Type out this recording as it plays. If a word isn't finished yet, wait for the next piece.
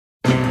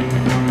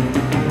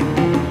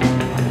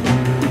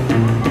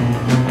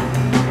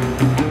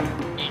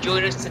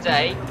us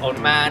today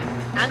on Man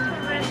and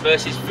Women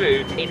versus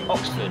Food in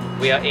Oxford.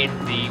 We are in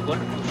the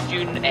wonderful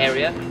student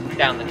area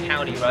down the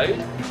County Road.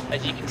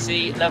 As you can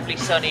see, lovely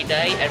sunny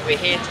day, and we're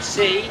here to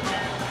see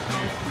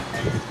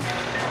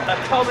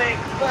Atomic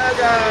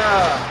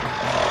Burger!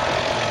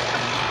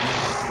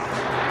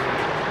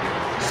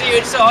 See you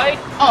inside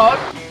on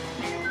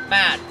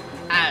Man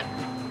and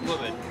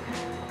Woman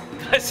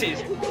versus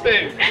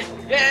Food.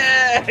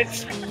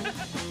 Yes!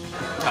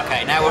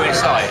 Okay, now we're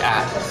inside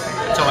at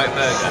Atomic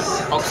Burger,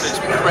 Oxford's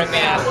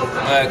premier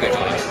burger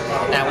joint.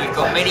 Now we've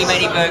got many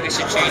burgers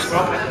to choose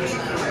from.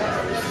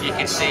 You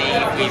can see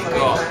we've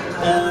got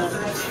all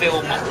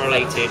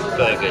film-related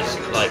burgers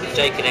like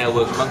Jake and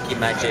Elwood, Monkey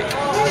Magic,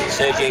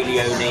 Sergio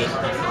Leone,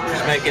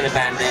 Smoking the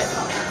Bandit,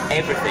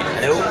 everything.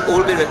 And they're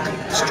all a bit of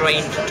a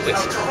strange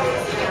twist.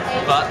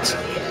 But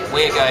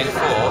we're going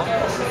for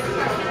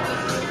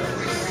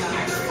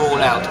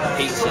Fallout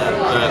Pizza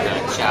Burger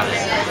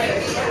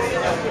Challenge.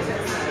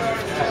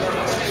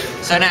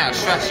 So now,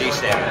 strategy,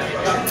 Sarah.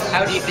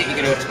 How do you think you're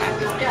going to attack?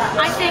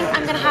 I think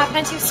I'm going to have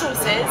plenty of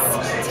sauces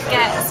to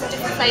get some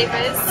different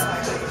flavours,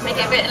 make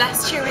it a bit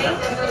less chewy.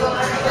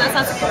 That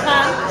sounds like a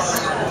plan.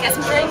 Get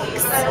some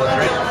drinks.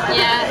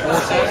 Yeah,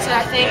 water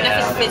I think,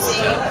 nothing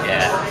fizzy.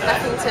 Yeah.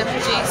 Nothing to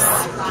produce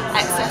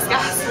excess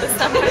gas in the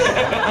stomach.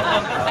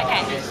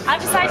 Okay,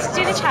 I've decided to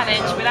do the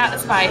challenge without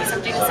the spice.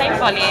 I'm doing the same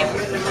volume,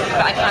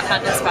 but I can't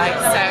handle the spice,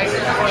 so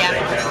yeah,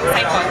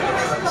 same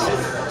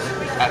one.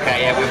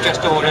 Okay, yeah, we've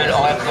just ordered.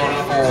 I've gone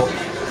for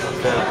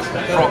the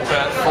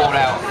proper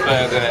Fallout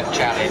Burger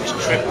Challenge,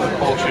 triple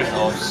portion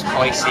of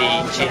spicy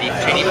chili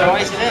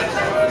fries, is it?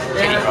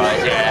 Chili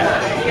fries,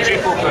 yeah.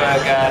 Triple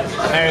burger,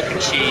 American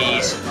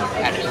cheese,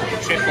 and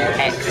triple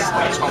X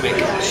atomic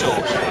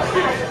sauce.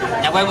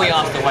 Now, when we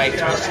asked the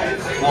waitress,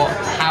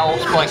 how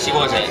spicy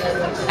was it?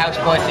 How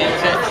spicy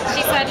was it?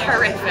 She said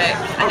horrific,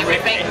 and it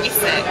would make me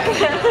sick.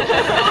 So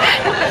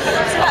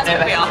that's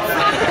put me off.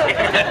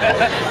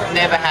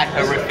 Never had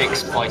horrific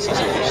spicy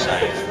sauce, so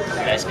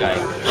let's go.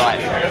 Right,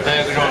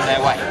 burgers are on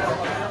their way.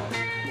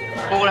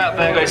 Fallout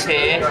Burgers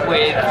here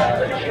with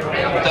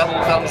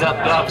double thumbs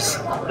up gloves.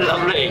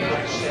 Lovely.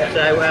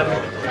 So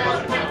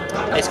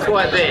it's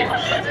quite big.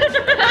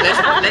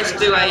 Let's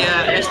do a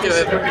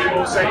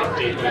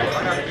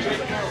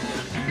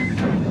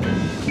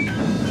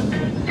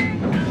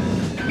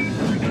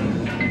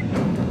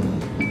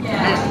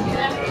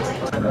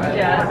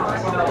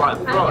right,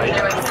 fries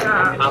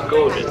are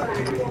gorgeous.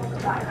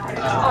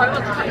 Oh, I want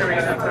to hurry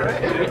up.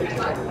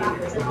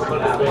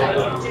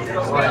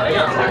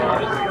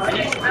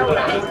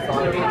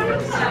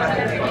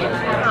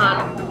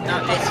 No,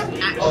 it's actually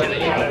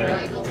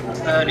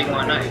burning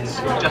my nose.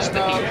 Just the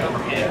heat from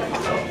here.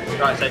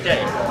 Right, so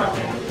Jay.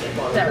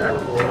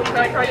 Can I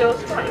try yours?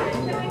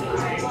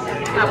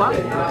 That one?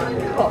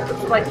 What?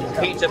 Spicy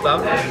stuff? Pizza bun.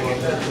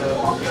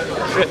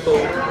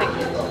 Triple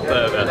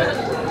burger.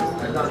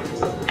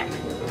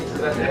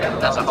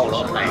 That's a whole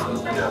lot, mate.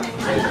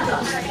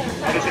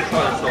 This is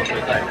try the sauce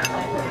we go now.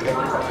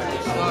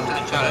 After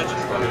the challenge,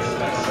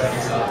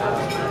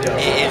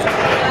 it is,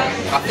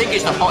 I think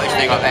it's the hottest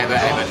thing I've ever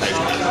tasted.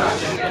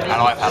 And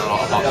I've had a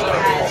lot of hot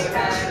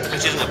stuff.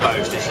 Which isn't a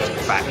boast, it's just a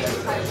fact.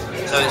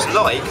 So it's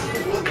like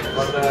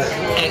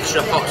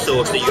extra hot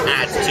sauce that you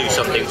add to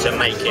something to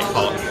make it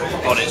hot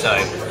on its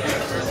own.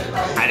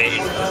 And it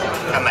is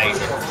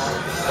amazing.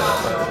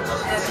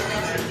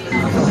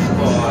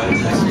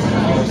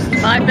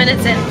 5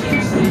 minutes in.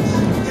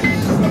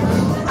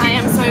 I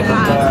am so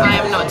glad I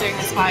am not doing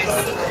the spice.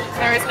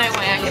 There is no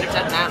way I could have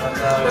done that.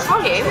 The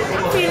volume,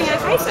 I'm feeling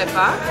okay so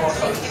far.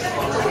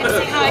 Let's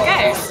see how it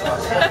goes.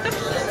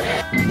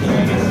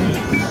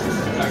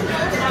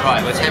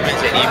 Right, we're 10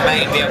 minutes in. You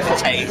may be able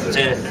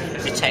to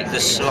detect the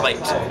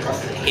slight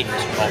hint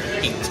of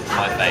heat in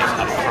my face.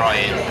 I'm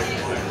crying.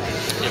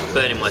 It's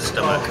burning my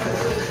stomach.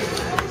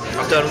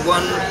 I've done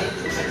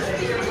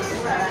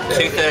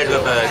 2/3 of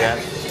a burger.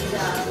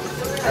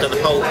 I've done the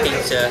whole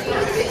pizza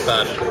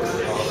bun.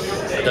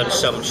 I've done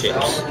some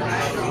chips.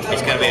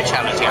 It's going to be a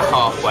challenge to get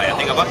halfway. I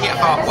think if I can get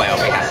halfway, I'll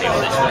be happy on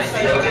this one.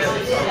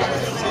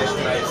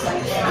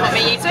 What am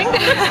I eating?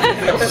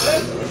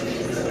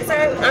 So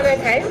I'm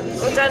okay.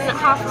 I've done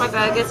half of my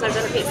burgers. I've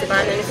done a pizza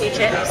bun and a few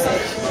chips.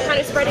 Kind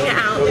of spreading it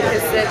out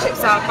because the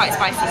chips are quite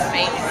spicy for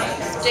me.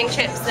 So doing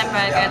chips, then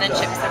burger, then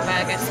chips, then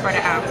burger. Spread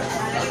it out.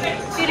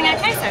 Feeling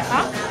okay so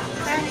far.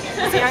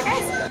 So see how it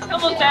goes.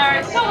 Come on,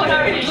 Darren. Come on,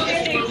 Darren.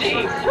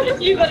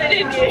 You got it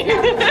in you.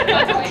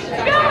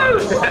 Go!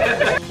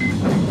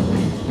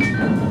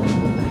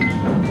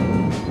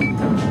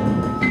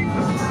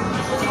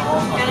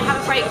 I'm going to have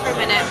a break for a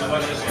minute.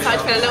 Started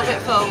to feel a little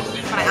bit full,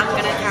 but I am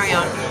going to carry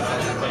on.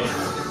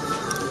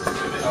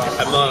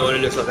 At my one, it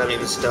looks like I haven't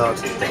even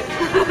started.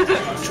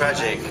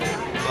 Tragic.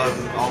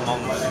 I'm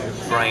on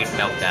brain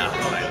meltdown at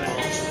the moment.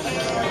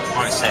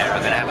 Right, Sarah,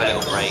 I'm going to have a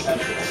little break.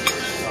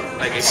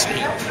 Maybe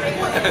sleep.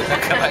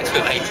 I'll come back to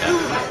it later.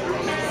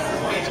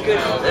 It's good.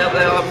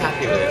 I'm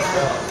happy with it.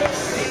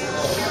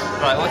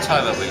 Right, what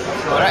time have we?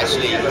 We've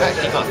actually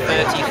got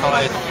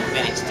 35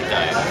 minutes to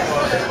go.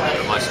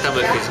 My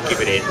stomach is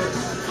giving in.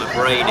 My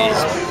brain is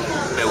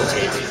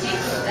melted.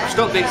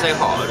 Stop being so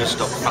hot, I'll just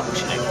stop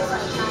functioning.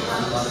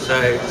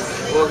 So,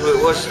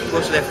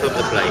 what's left on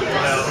the plate?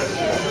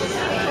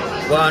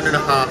 1.5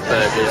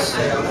 burgers,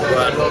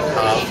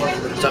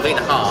 1.5. So I've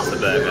eaten half a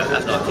burger,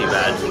 that's not too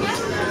bad.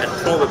 And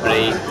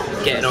probably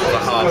getting on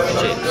for half the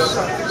chips.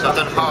 So I've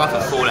done half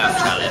a Fallout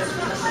challenge.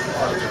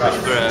 Which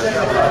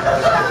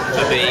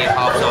for me,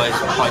 half-size,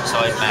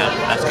 pint-sized man,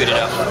 that's good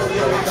enough. I'm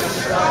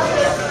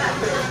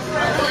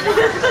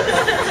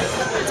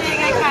doing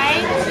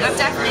okay. I've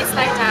definitely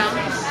slowed down.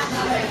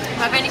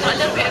 I've only got a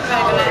little bit of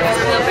burger left,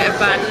 a little bit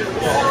of bun,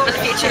 and a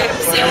few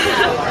chips. So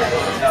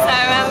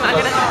I'm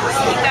going to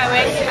keep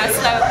going at a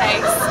slower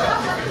pace.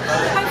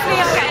 Hopefully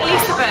I'll get at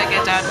least a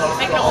burger done,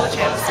 maybe not all the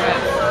chips, but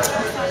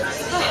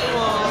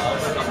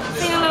I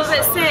feel a little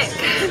bit sick.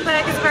 The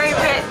burger's very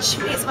rich,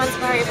 pizza one's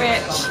very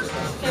rich.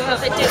 I feel a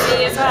little bit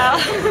dizzy as well.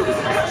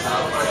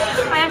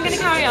 I am going to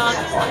carry on.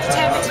 I'm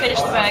determined to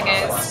finish the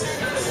burgers.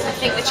 I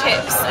think the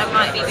chips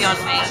might be beyond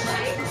me.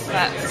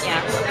 But yeah,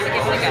 I'm going to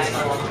give it a go.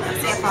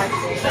 Let's see if I can.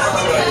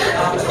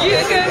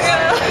 You go,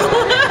 girl!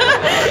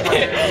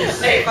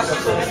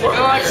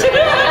 Go on, take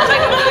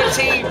on the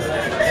team!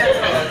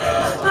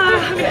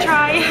 I'm going to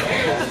try.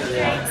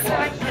 Okay, so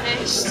I'm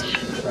finished.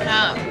 I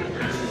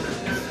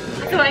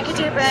thought I could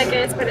do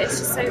burgers, but it's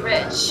just so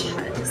rich.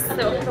 Just the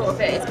thought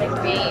of it is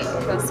making me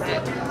feel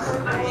sick.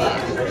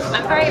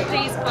 I'm very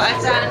pleased with what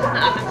I've done.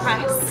 I'm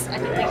impressed. I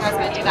didn't think I was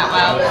going to do that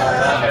well. So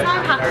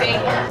I'm happy,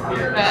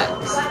 but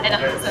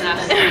enough is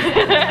enough.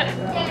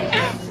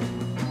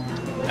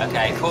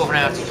 Okay, quarter of an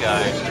hour to go,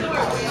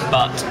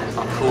 but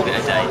I've called it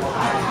a day.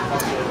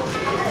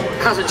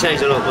 Hasn't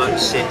changed a lot much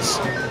since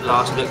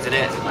last looked at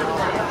it,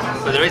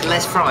 but there is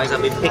less fries.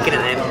 I've been picking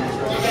at them,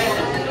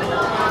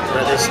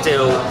 but there's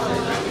still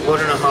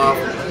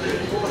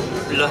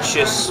 1.5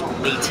 luscious,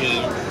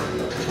 meaty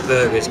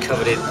burgers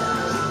covered in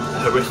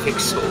horrific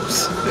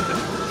sauce.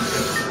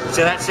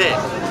 So that's it.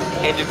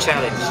 End of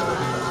challenge.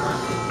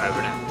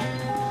 Over now.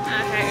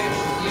 Okay.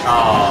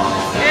 Oh.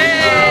 Yay!